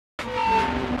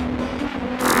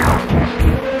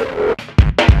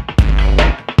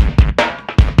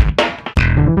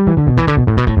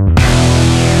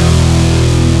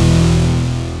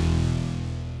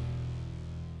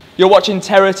You're watching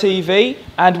Terror TV,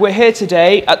 and we're here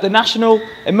today at the National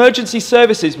Emergency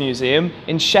Services Museum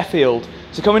in Sheffield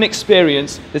to come and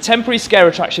experience the temporary scare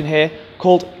attraction here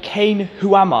called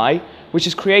Caine.Who, which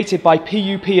is created by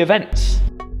PUP Events.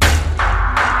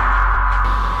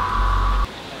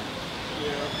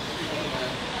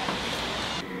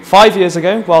 Five years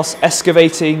ago, whilst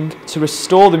excavating to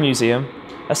restore the museum,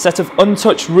 a set of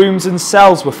untouched rooms and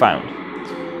cells were found.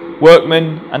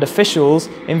 Workmen and officials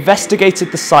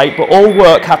investigated the site, but all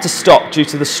work had to stop due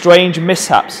to the strange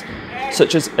mishaps,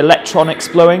 such as electronics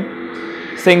blowing,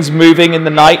 things moving in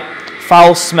the night,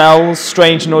 foul smells,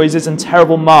 strange noises, and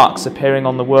terrible marks appearing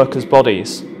on the workers'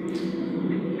 bodies.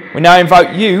 We now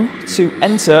invite you to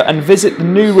enter and visit the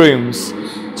new rooms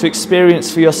to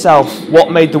experience for yourself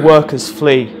what made the workers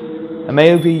flee. And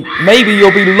maybe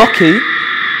you'll be lucky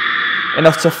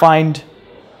enough to find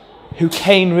who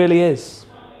Caine really is.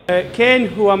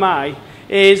 Caine.Who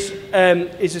is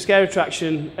a scare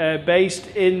attraction based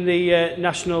in the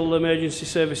National Emergency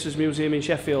Services Museum in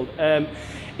Sheffield.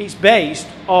 It's based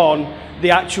on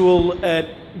the actual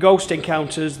ghost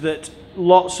encounters that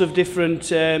lots of different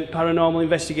paranormal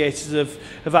investigators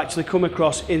have actually come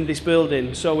across in this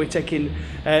building. So we're taking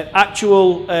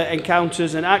actual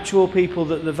encounters and actual people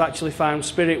that they've actually found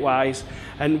spirit-wise,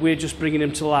 and we're just bringing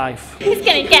them to life. Who's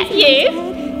going to get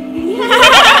you?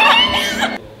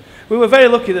 We were very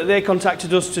lucky that they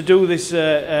contacted us to do this.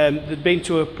 They'd been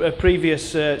to a previous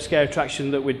scare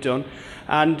attraction that we'd done,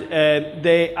 and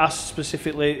they asked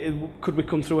specifically, could we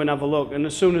come through and have a look? And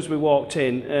as soon as we walked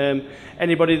in,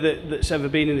 anybody that's ever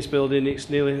been in this building, it's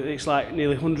like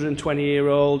nearly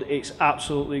 120-year-old. It's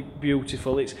absolutely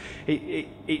beautiful.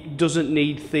 It doesn't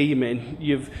need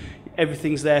theming.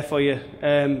 Everything's there for you.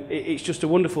 It's just a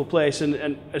wonderful place.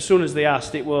 And as soon as they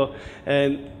asked, it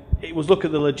was look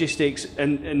at the logistics,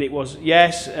 and it was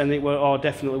yes, and it were, oh,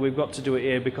 definitely we've got to do it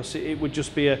here, because it would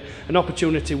just be an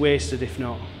opportunity wasted if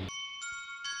not.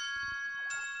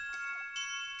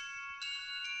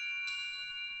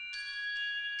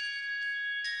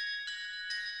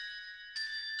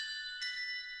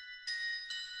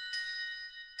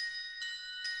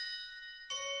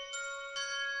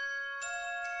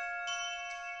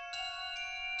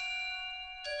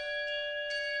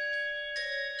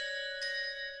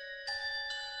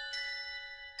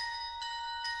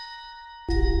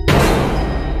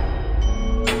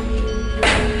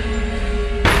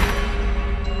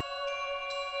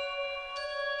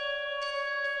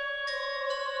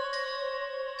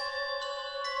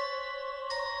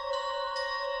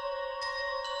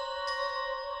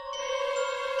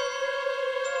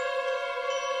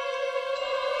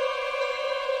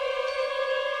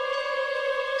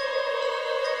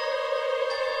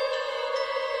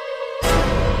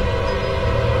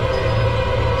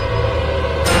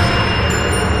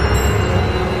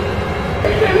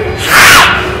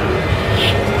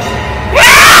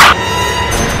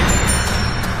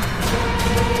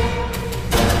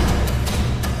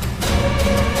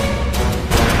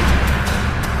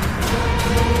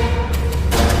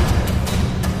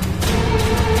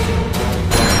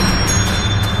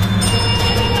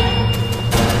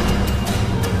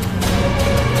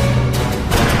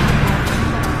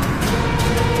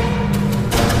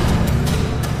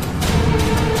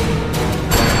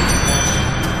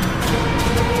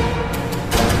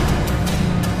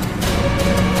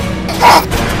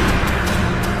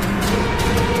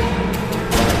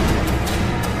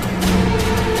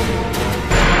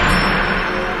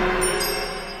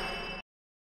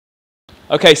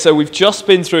 Okay, so we've just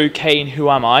been through Caine.Who,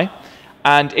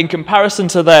 and in comparison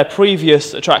to their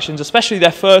previous attractions, especially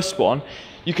their first one,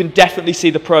 you can definitely see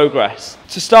the progress.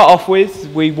 To start off with,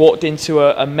 we walked into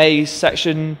a maze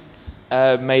section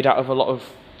made out of a lot of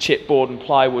chipboard and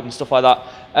plywood and stuff like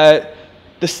that.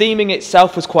 The theming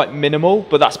itself was quite minimal,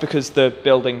 but that's because the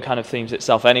building kind of themes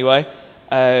itself anyway.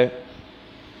 We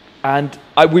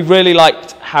really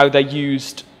liked how they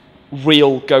used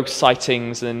real ghost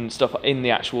sightings and stuff in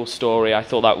the actual story. I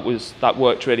thought that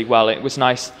worked really well. It was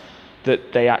nice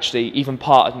that they actually even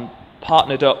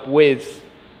partnered up with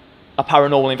a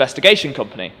paranormal investigation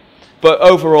company. But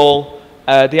overall,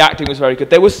 the acting was very good.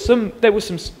 There was some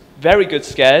very good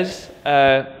scares.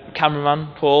 Cameraman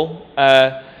Paul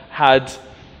had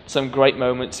some great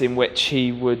moments in which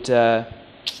he would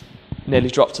nearly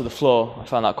drop to the floor. I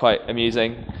found that quite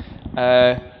amusing.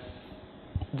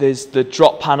 There's the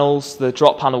drop panels. The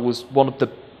drop panel was one of the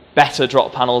better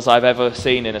drop panels I've ever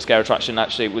seen in a scare attraction.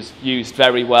 Actually, it was used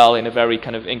very well in a very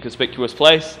kind of inconspicuous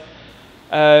place.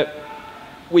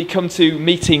 We come to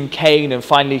meeting Caine and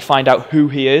finally find out who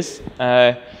he is.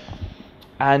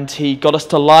 and he got us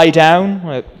to lie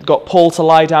down, got Paul to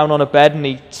lie down on a bed, and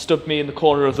he stood me in the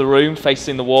corner of the room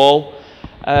facing the wall,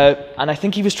 and I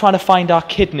think he was trying to find our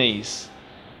kidneys.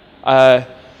 I'm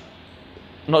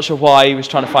not sure why he was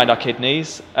trying to find our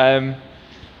kidneys,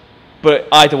 but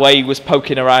either way he was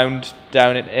poking around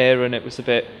down in here, and it was a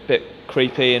bit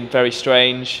creepy and very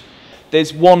strange.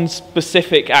 There's one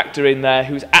specific actor in there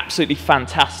who's absolutely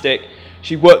fantastic.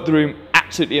 She worked the room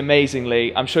absolutely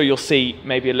amazingly. I'm sure you'll see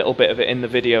maybe a little bit of it in the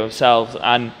video themselves.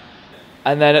 And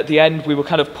then at the end, we were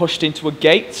kind of pushed into a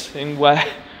gate in where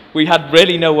we had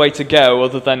really no way to go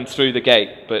other than through the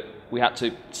gate. But we had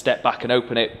to step back and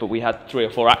open it. But we had 3 or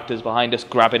 4 actors behind us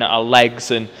grabbing at our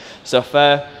legs and stuff.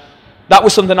 That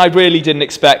was something I really didn't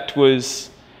expect.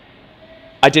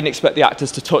 I didn't expect the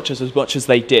actors to touch us as much as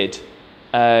they did.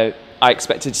 I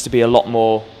expected it to be a lot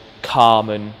more calm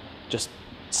and just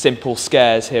simple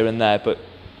scares here and there, but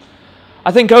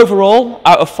I think overall,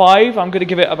 out of 5, I'm going to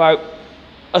give it about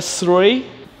a 3. Do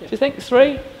you think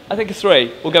 3? I think a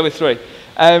 3. We'll go with 3.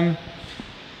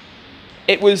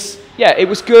 It was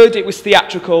good. It was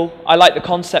theatrical. I like the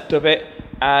concept of it,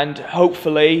 and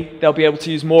hopefully they'll be able to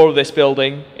use more of this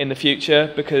building in the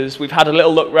future, because we've had a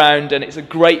little look round and it's a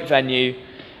great venue,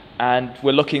 and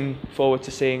we're looking forward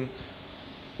to seeing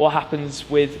what happens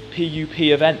with PUP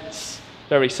Events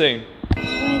very soon.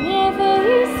 Whenever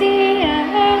you see a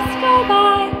hearse go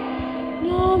by,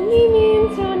 normally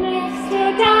means your next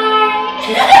to die.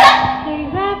 They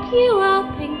wrap you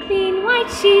up in clean white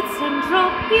sheets and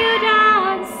drop you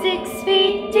down 6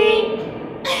 feet deep.